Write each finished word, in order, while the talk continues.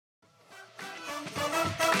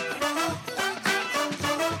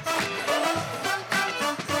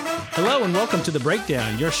Hello and welcome to The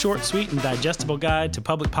Breakdown, your short, sweet, and digestible guide to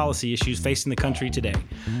public policy issues facing the country today.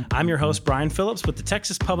 I'm your host, Brian Phillips with the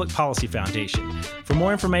Texas Public Policy Foundation. For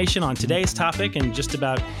more information on today's topic and just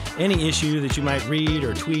about any issue that you might read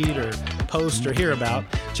or tweet or post or hear about,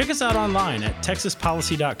 check us out online at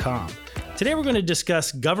texaspolicy.com. Today we're going to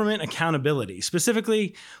discuss government accountability.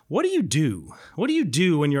 Specifically, what do you do? What do you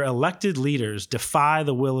do when your elected leaders defy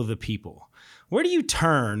the will of the people? Where do you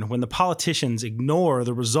turn when the politicians ignore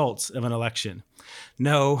the results of an election?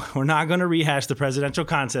 No, we're not going to rehash the presidential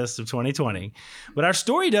contest of 2020, but our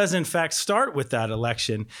story does in fact start with that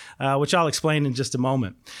election, which I'll explain in just a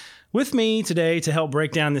moment. With me today to help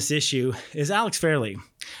break down this issue is Alex Fairley.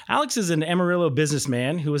 Alex is an Amarillo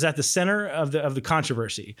businessman who was at the center of the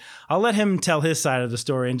controversy. I'll let him tell his side of the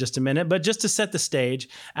story in just a minute, but just to set the stage,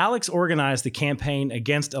 Alex organized the campaign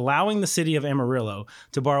against allowing the city of Amarillo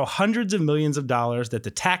to borrow hundreds of millions of dollars that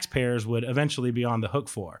the taxpayers would eventually be on the hook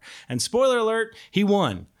for. And spoiler alert, he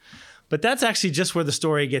won. But that's actually just where the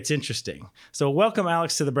story gets interesting. So welcome,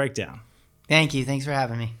 Alex, to The Breakdown. Thank you. Thanks for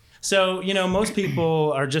having me. So, most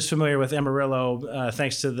people are just familiar with Amarillo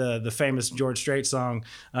thanks to the famous George Strait song,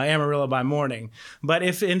 Amarillo by Morning. But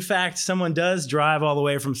if, in fact, someone does drive all the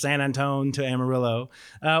way from San Antonio to Amarillo,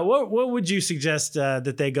 what would you suggest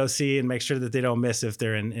that they go see and make sure that they don't miss if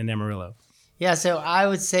they're in Amarillo? Yeah, so I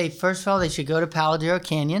would say, first of all, they should go to Paladero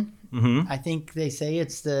Canyon. Mm-hmm. I think they say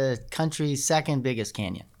it's the country's second biggest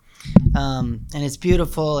canyon. And it's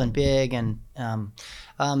beautiful and big, and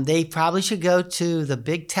they probably should go to the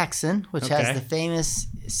Big Texan, which has the famous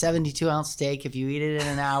 72-ounce steak. If you eat it in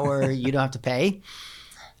an hour, you don't have to pay.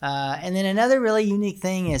 And then another really unique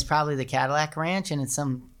thing is probably the Cadillac Ranch, and it's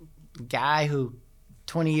some guy who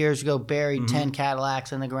 20 years ago buried 10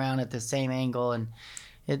 Cadillacs in the ground at the same angle, and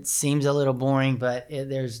it seems a little boring, but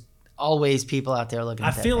there's always people out there looking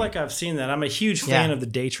at that. I feel like I've seen that. I'm a huge fan of the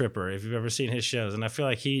Day Tripper, if you've ever seen his shows. And I feel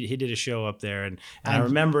like he did a show up there. And I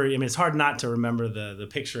remember, it's hard not to remember the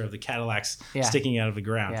picture of the Cadillacs sticking out of the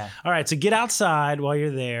ground. Yeah. All right, so get outside while you're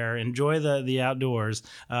there. Enjoy the outdoors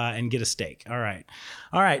and get a steak. All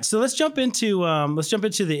right, so let's jump into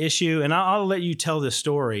the issue, and I'll let you tell this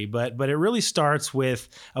story. But it really starts with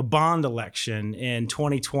a bond election in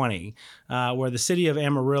 2020 where the city of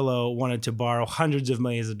Amarillo wanted to borrow hundreds of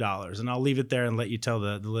millions of dollars. And I'll leave it there and let you tell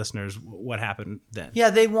the listeners what happened then. Yeah,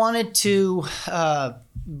 they wanted to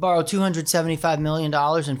borrow $275 million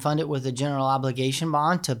and fund it with a general obligation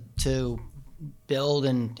bond to build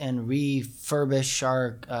and refurbish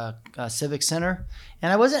our civic center.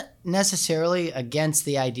 And I wasn't necessarily against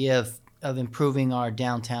the idea of improving our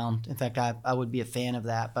downtown. In fact, I would be a fan of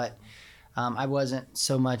that, but I wasn't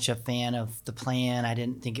so much a fan of the plan. I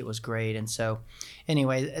didn't think it was great. And so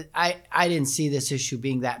anyway, I didn't see this issue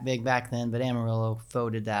being that big back then, but Amarillo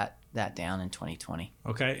voted that down in 2020.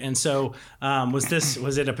 Okay. And so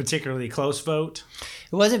was it a particularly close vote?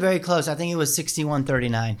 It wasn't very close. I think it was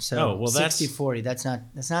 61-39. So that's 60-40.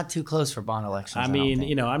 That's not too close for bond elections. I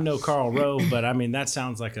mean, I'm no Karl Rove, but I mean, that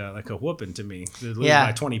sounds like a whooping to me. To lose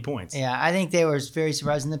by 20 points. Yeah. I think they were very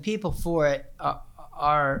surprised. And the people for it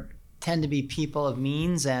tend to be people of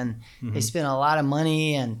means, and they spent a lot of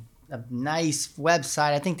money and a nice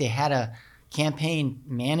website. I think they had a campaign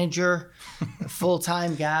manager, a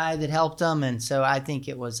full-time guy that helped them, and so I think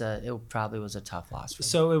it probably was a tough loss for them.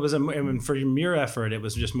 So it was for your effort, it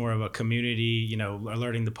was just more of a community,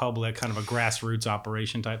 alerting the public, kind of a grassroots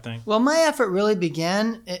operation type thing. Well, my effort really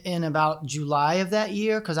began in about July of that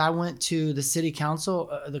year because I went to the city council.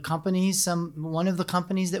 One of the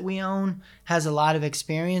companies that we own has a lot of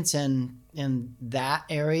experience in that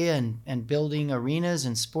area and building arenas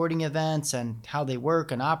and sporting events and how they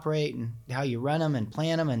work and operate and how you run them and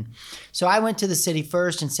plan them. And so I went to the city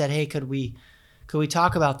first and said, hey, could we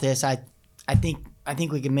talk about this? I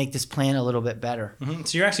think we can make this plan a little bit better. Mm-hmm.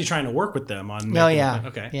 So you're actually trying to work with them on.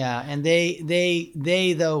 Okay. Yeah. And they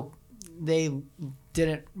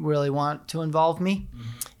didn't really want to involve me. Mm-hmm.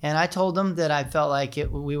 And I told them that I felt like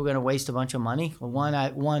we were going to waste a bunch of money.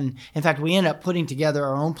 In fact, we ended up putting together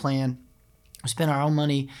our own plan. We spent our own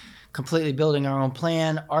money completely building our own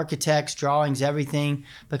plan, architects, drawings, everything,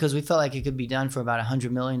 because we felt like it could be done for about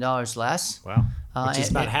 $100 million less. Wow. Which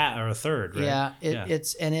is about half or a third, right? Yeah.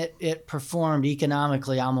 It performed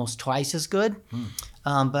economically almost twice as good.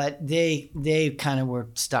 But they kind of were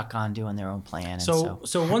stuck on doing their own plan. So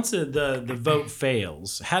once the vote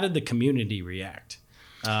fails, how did the community react?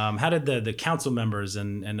 How did the council members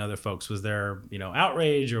and other folks, was there,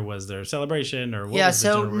 outrage or was there celebration or what? Yeah.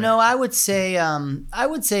 So no, I would say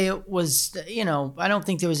it was, I don't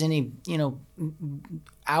think there was any,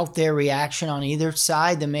 out there reaction on either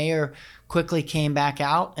side. The mayor quickly came back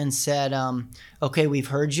out and said, okay, we've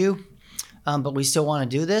heard you. but we still want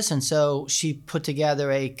to do this. And so she put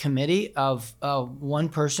together a committee of one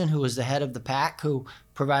person who was the head of the PAC, who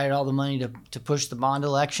provided all the money to push the bond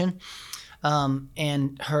election,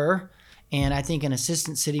 and her, and I think an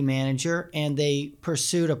assistant city manager. And they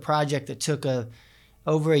pursued a project that took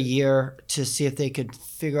over a year to see if they could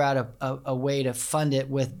figure out a way to fund it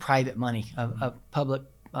with private money, a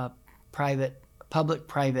public-private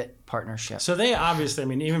partnership. So they obviously, I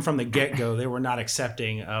mean, even from the get-go, they were not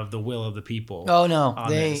accepting of the will of the people. Oh, no.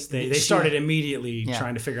 They started immediately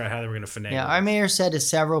trying to figure out how they were going to finagle. Yeah, our mayor said to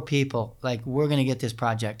several people, like, we're going to get this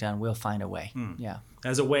project done. We'll find a way. Yeah.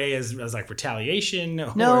 As a way, as like retaliation?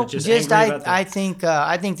 No, or just I think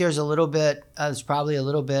there's a little bit, there's probably a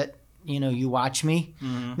little bit, you watch me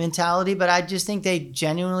mentality, but I just think they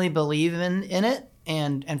genuinely believe in it.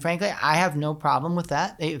 And frankly, I have no problem with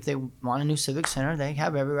that. If they want a new civic center, they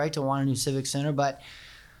have every right to want a new civic center. But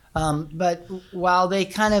while they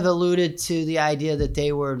kind of alluded to the idea that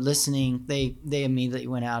they were listening, they immediately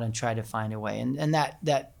went out and tried to find a way. And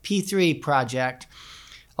that P3 project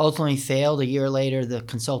ultimately failed. A year later, the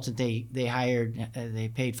consultant they hired, they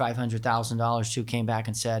paid $500,000 to, came back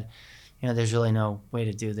and said, there's really no way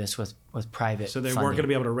to do this with private. So they funding. weren't going to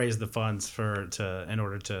be able to raise the funds in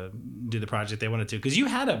order to do the project they wanted to. Because you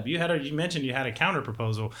mentioned you had a counter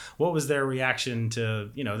proposal. What was their reaction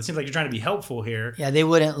to? It seems like you're trying to be helpful here. Yeah, they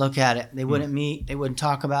wouldn't look at it. They wouldn't meet. They wouldn't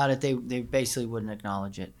talk about it. They basically wouldn't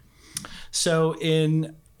acknowledge it. So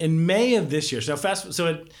in May of this year, I don't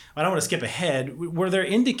want to skip ahead. Were there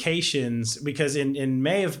indications? Because in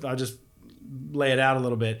May of, I'll just lay it out a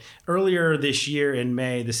little bit. Earlier this year in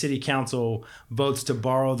May, the city council votes to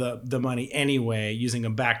borrow the money anyway using a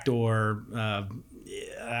backdoor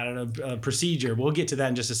procedure. We'll get to that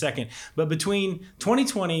in just a second. But between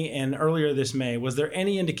 2020 and earlier this May, was there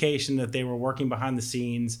any indication that they were working behind the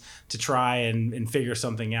scenes to try and figure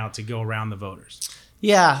something out to go around the voters?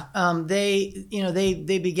 Yeah,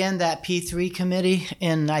 they began that P3 committee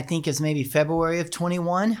in, I think it's maybe February of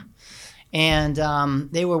 21. And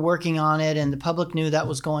they were working on it, and the public knew that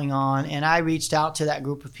was going on. And I reached out to that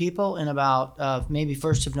group of people in about maybe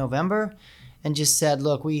 1st of November and just said,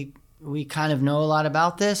 look, we kind of know a lot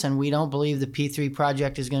about this, and we don't believe the P3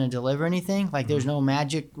 project is going to deliver anything. Like, there's no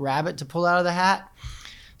magic rabbit to pull out of the hat.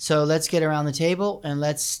 So let's get around the table and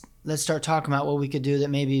let's start talking about what we could do that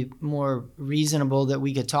may be more reasonable, that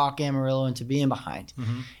we could talk Amarillo into being behind.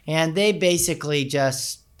 And they basically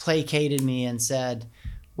just placated me and said,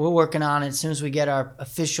 we're working on it. As soon as we get our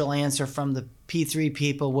official answer from the P3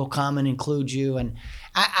 people, we'll come and include you. And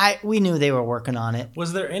we knew they were working on it.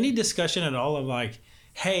 Was there any discussion at all of like,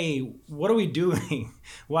 hey, what are we doing?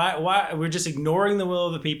 Why we're just ignoring the will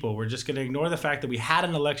of the people? We're just going to ignore the fact that we had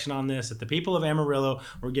an election on this, that the people of Amarillo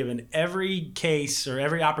were given every case or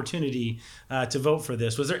every opportunity to vote for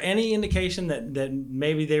this. Was there any indication that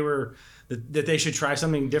maybe they were that they should try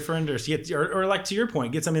something different, or like to your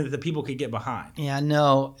point, get something that the people could get behind? Yeah,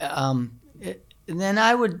 no. And then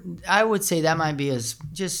I would say that might be as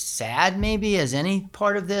just sad maybe as any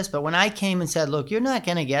part of this. But when I came and said, look, you're not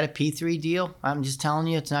going to get a P3 deal. I'm just telling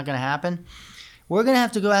you, it's not going to happen. We're going to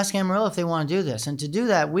have to go ask Amarillo if they want to do this. And to do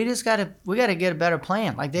that, we got to get a better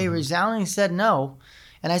plan. Like, they resoundingly said no.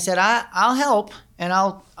 And I said, I'll help, and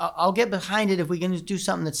I'll get behind it if we can do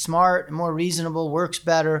something that's smart and more reasonable, works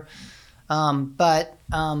better. But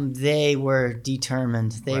they were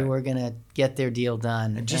determined. They were going to get their deal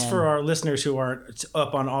done. And just for our listeners who aren't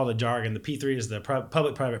up on all the jargon, the P3 is the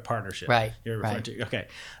public-private partnership. Right. You're referring to. Okay.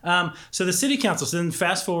 So the city council, so then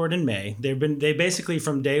fast forward in May, they basically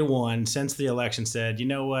from day one since the election said, you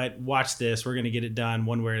know what, watch this. We're going to get it done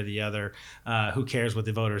one way or the other. Who cares what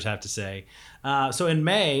the voters have to say? So in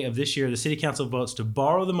May of this year, the city council votes to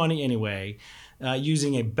borrow the money anyway,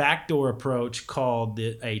 using a backdoor approach called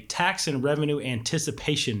a tax and revenue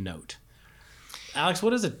anticipation note. Alex,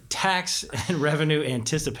 what is a tax and revenue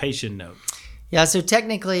anticipation note? Yeah, so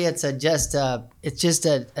technically it's just a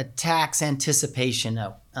tax anticipation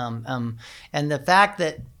note. And the fact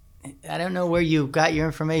that, I don't know where you got your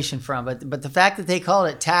information from, but the fact that they call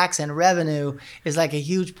it tax and revenue is like a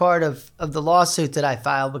huge part of the lawsuit that I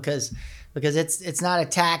filed, because it's not a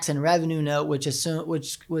tax and revenue note, which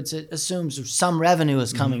assumes some revenue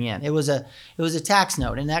is coming in. It was a tax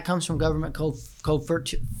note, and that comes from Government Code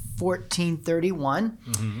 1431,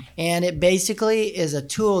 and it basically is a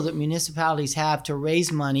tool that municipalities have to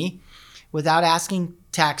raise money without asking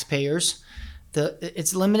taxpayers.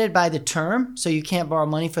 It's limited by the term, so you can't borrow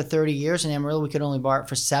money for 30 years. In Amarillo, we could only borrow it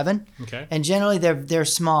for 7. Okay. And generally, they're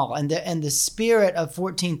small. And the spirit of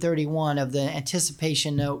 1431 of the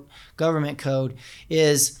Anticipation Note Government Code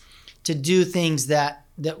is to do things that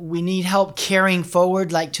we need help carrying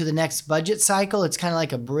forward, like to the next budget cycle. It's kind of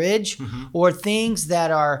like a bridge, or things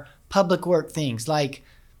that are public work things, like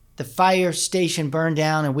the fire station burned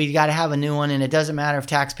down and we got to have a new one, and it doesn't matter if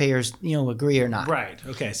taxpayers agree or not. Right.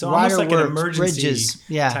 Okay. So almost like an emergency bridges,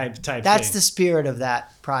 type That's thing. the spirit of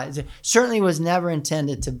that project. Certainly was never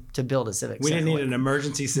intended to build a civic center. We didn't need an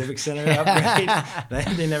emergency civic center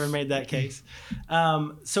upgrade. They never made that case.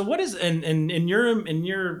 So what is in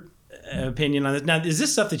your opinion on this? Now, is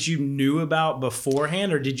this stuff that you knew about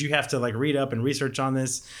beforehand, or did you have to like read up and research on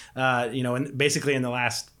this? Basically in the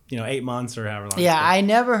last 8 months or however long. Yeah, I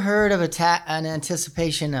never heard of an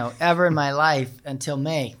anticipation note ever in my life until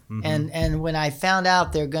May. And when I found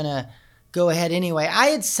out they're going to go ahead anyway, I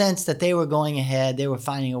had sensed that they were going ahead. They were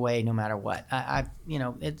finding a way no matter what.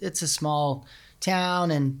 It's a small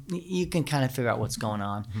town and you can kind of figure out what's going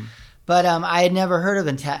on. But I had never heard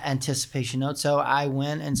of anticipation note. So I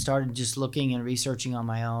went and started just looking and researching on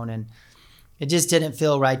my own, and it just didn't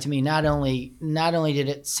feel right to me. Not only did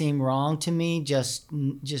it seem wrong to me, just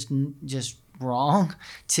wrong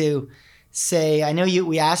to say, I know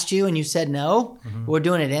we asked you and you said no. We're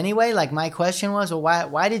doing it anyway. Like my question was, well,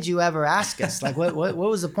 why did you ever ask us? Like what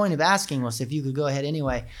was the point of asking us if you could go ahead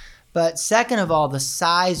anyway? But second of all, the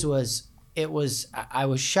size I was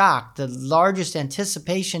shocked. The largest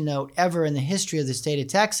anticipation note ever in the history of the state of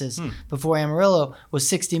Texas before Amarillo was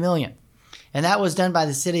 $60 million. And that was done by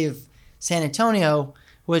the city of San Antonio,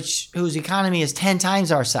 whose economy is 10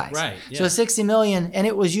 times our size. Right. Yeah. So $60 million, and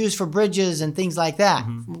it was used for bridges and things like that,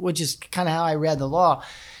 which is kind of how I read the law.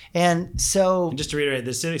 And so, and just to reiterate,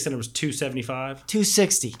 the civic center was $275.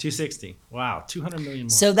 $260. Wow, $200 million more.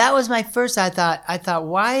 So that was my first. I thought,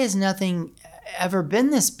 why has nothing ever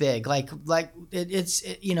been this big?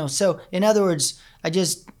 So in other words, I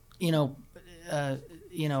just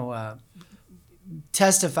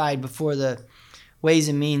testified before the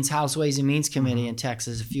House Ways and Means Committee in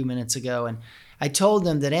Texas a few minutes ago, and I told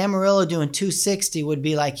them that Amarillo doing 260 would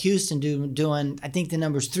be like Houston doing, I think the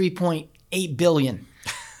number's 3.8 billion.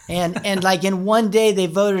 And like in one day they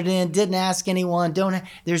voted in, didn't ask anyone,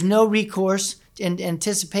 there's no recourse and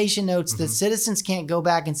anticipation notes. The citizens can't go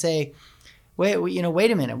back and say, wait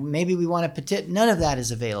a minute, maybe we want to petition. None of that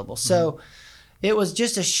is available. So it was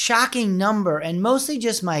just a shocking number, and mostly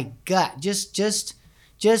just my gut, just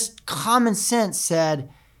common sense said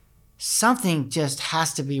something just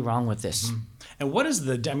has to be wrong with this. And what is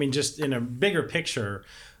just in a bigger picture,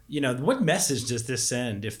 what message does this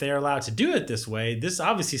send? If they're allowed to do it this way, this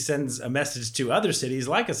obviously sends a message to other cities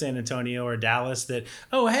like a San Antonio or Dallas that,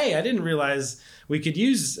 oh, hey, I didn't realize we could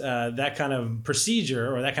use that kind of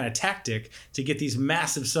procedure or that kind of tactic to get these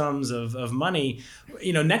massive sums of money.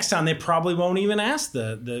 Next time they probably won't even ask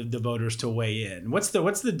the voters to weigh in. What's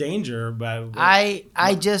the danger by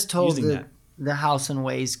I just told the House and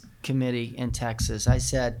Ways Committee in Texas, I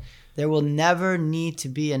said, there will never need to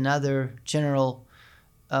be another general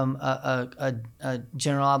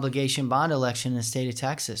general obligation bond election in the state of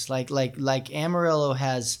Texas. Like Amarillo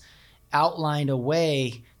has outlined a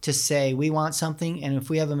way to say we want something, and if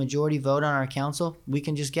we have a majority vote on our council, we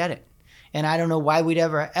can just get it. And I don't know why we'd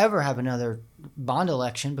ever have another bond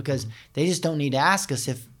election, because they just don't need to ask us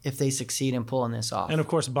if they succeed in pulling this off. And of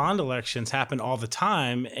course, bond elections happen all the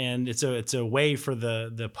time, and it's a way for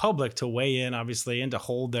the public to weigh in, obviously, and to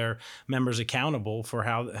hold their members accountable for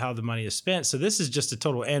how the money is spent. So this is just a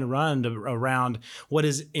total end run around what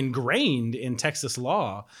is ingrained in Texas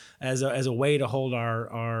law as a way to hold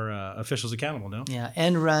our officials accountable. No? Yeah,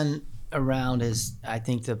 end run around is, I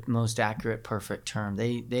think, the most accurate, perfect term.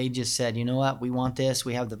 They just said, you know what, we want this,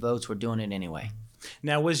 we have the votes, we're doing it anyway.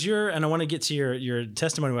 Now, and I want to get to your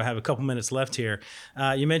testimony. We'll have a couple minutes left here.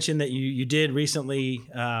 You mentioned that you did recently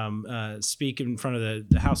speak in front of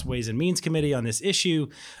the House Ways and Means Committee on this issue.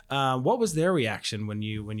 What was their reaction when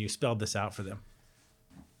you spelled this out for them?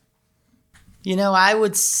 I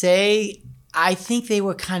would say, I think they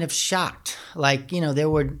were kind of shocked. There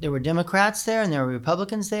were Democrats there and there were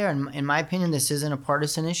Republicans there, and in my opinion, this isn't a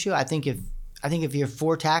partisan issue. I think if you're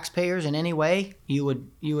for taxpayers in any way, you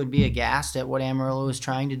would be aghast at what Amarillo was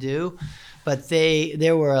trying to do. But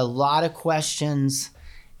there were a lot of questions,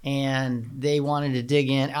 and they wanted to dig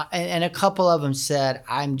in. And a couple of them said,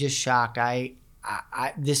 "I'm just shocked.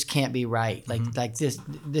 This can't be right. Like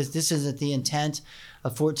this isn't the intent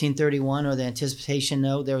of 1431 or the anticipation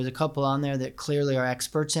note." There was a couple on there that clearly are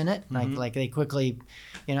experts in it. Like they quickly,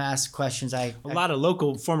 ask questions. A lot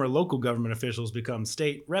of former local government officials become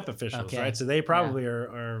state rep officials, right? So they probably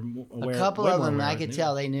are aware. A couple of them, I could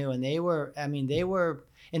tell they knew, and they were.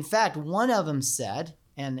 In fact, one of them said,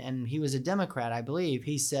 and he was a Democrat, I believe.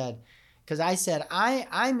 He said, because I said,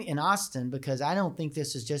 I'm in Austin because I don't think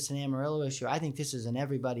this is just an Amarillo issue. I think this is an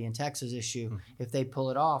everybody in Texas issue if they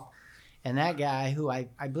pull it off. And that guy, who I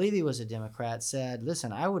believe he was a Democrat, said,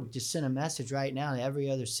 listen, I would just send a message right now to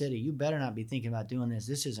every other city. You better not be thinking about doing this.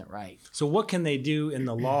 This isn't right. So what can they do in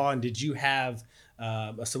the law? And did you have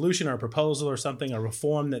a solution or a proposal or something, a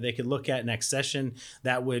reform that they could look at next session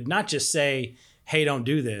that would not just say, hey, don't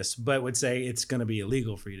do this, but would say it's going to be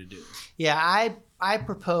illegal for you to do? Yeah, I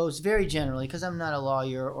propose very generally, because I'm not a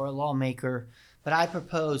lawyer or a lawmaker, but I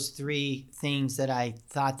proposed 3 things that I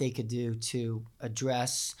thought they could do to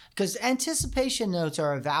address, because anticipation notes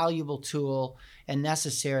are a valuable tool and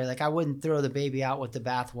necessary. Like, I wouldn't throw the baby out with the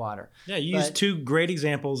bathwater. Yeah, you used 2 great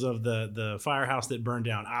examples of the firehouse that burned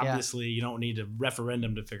down. Obviously, you don't need a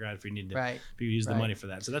referendum to figure out if you need to use the money for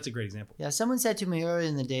that. So that's a great example. Yeah, someone said to me earlier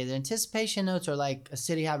in the day that anticipation notes are like a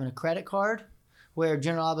city having a credit card, where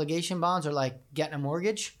general obligation bonds are like getting a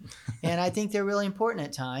mortgage. And I think they're really important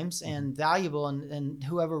at times and valuable. And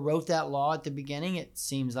whoever wrote that law at the beginning, it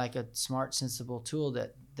seems like a smart, sensible tool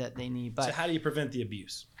that they need. But so how do you prevent the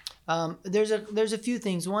abuse? There's a few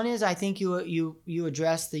things. One is, I think you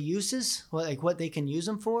address the uses, like what they can use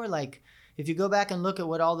them for. Like, if you go back and look at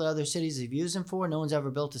what all the other cities have used them for, no one's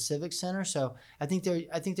ever built a civic center. So I think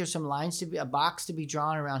there's some lines a box to be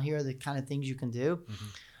drawn around here, the kind of things you can do. Mm-hmm.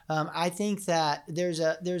 I think that there's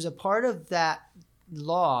a part of that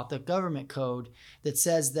law, the government code, that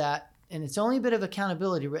says that, and it's only a bit of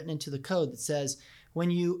accountability written into the code, that says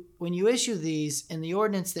when you issue these, in the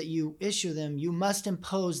ordinance that you issue them, you must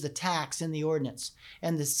impose the tax in the ordinance.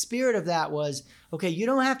 And the spirit of that was, okay, you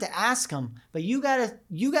don't have to ask them, but you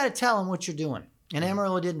gotta tell them what you're doing. And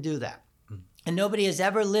Amarillo didn't do that. And nobody has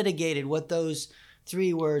ever litigated what those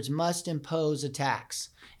 3 words, must impose a tax.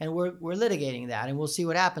 And we're litigating that, and we'll see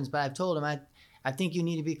what happens. But I've told him I think you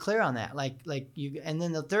need to be clear on that. Like you. And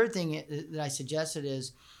then the third thing that I suggested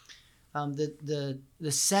is the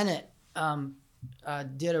Senate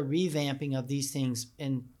did a revamping of these things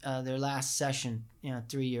in their last session,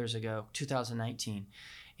 3 years ago, 2019,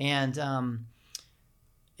 and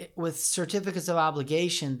with certificates of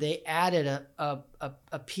obligation, they added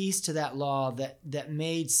a piece to that law that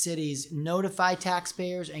made cities notify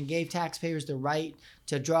taxpayers and gave taxpayers the right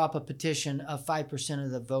to draw up a petition of 5% of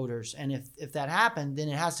the voters. And if that happened, then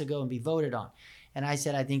it has to go and be voted on. And I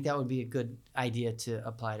said, I think that would be a good idea to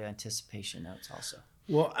apply to anticipation notes also.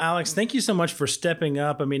 Well, Alex, thank you so much for stepping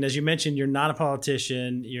up. I mean, as you mentioned, you're not a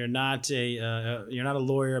politician. You're not a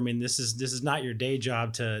lawyer. I mean, this is not your day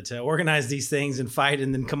job to organize these things and fight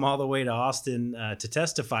and then come all the way to Austin to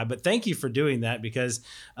testify. But thank you for doing that, because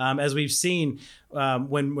as we've seen,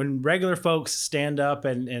 when regular folks stand up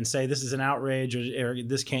and say this is an outrage or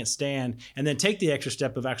this can't stand, and then take the extra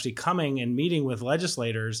step of actually coming and meeting with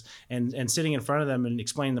legislators and sitting in front of them and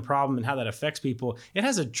explaining the problem and how that affects people, it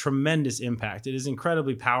has a tremendous impact. It is incredibly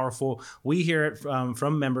powerful. We hear it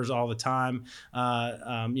from members all the time,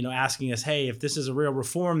 asking us, hey, if this is a real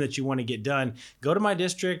reform that you want to get done, go to my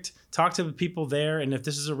district, talk to the people there, and if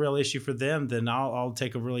this is a real issue for them, then I'll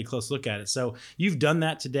take a really close look at it. So you've done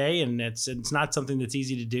that today, and it's not something that's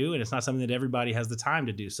easy to do, and it's not something that everybody has the time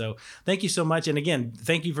to do. So thank you so much, and again,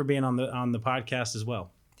 thank you for being on the podcast as well.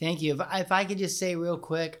 Thank you. If I could just say real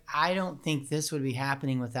quick, I don't think this would be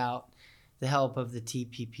happening without the help of the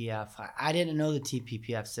TPPF. I didn't know the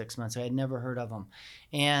TPPF 6 months ago. I had never heard of them.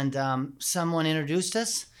 And someone introduced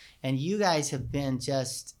us, and you guys have been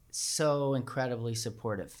just so incredibly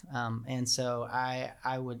supportive. And so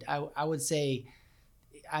I would say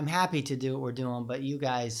I'm happy to do what we're doing, but you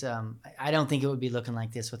guys, I don't think it would be looking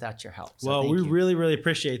like this without your help. So well, we really, really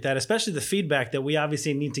appreciate that, especially the feedback that we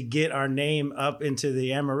obviously need to get our name up into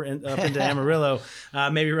Amarillo.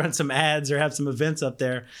 Maybe run some ads or have some events up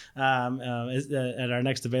there at our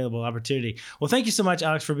next available opportunity. Well, thank you so much,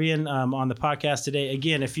 Alex, for being on the podcast today.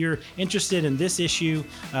 Again, if you're interested in this issue,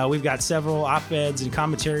 we've got several op-eds and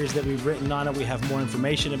commentaries that we've written on it. We have more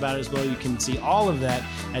information about it as well. You can see all of that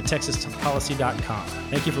at texaspolicy.com.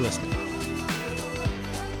 Thank you for listening.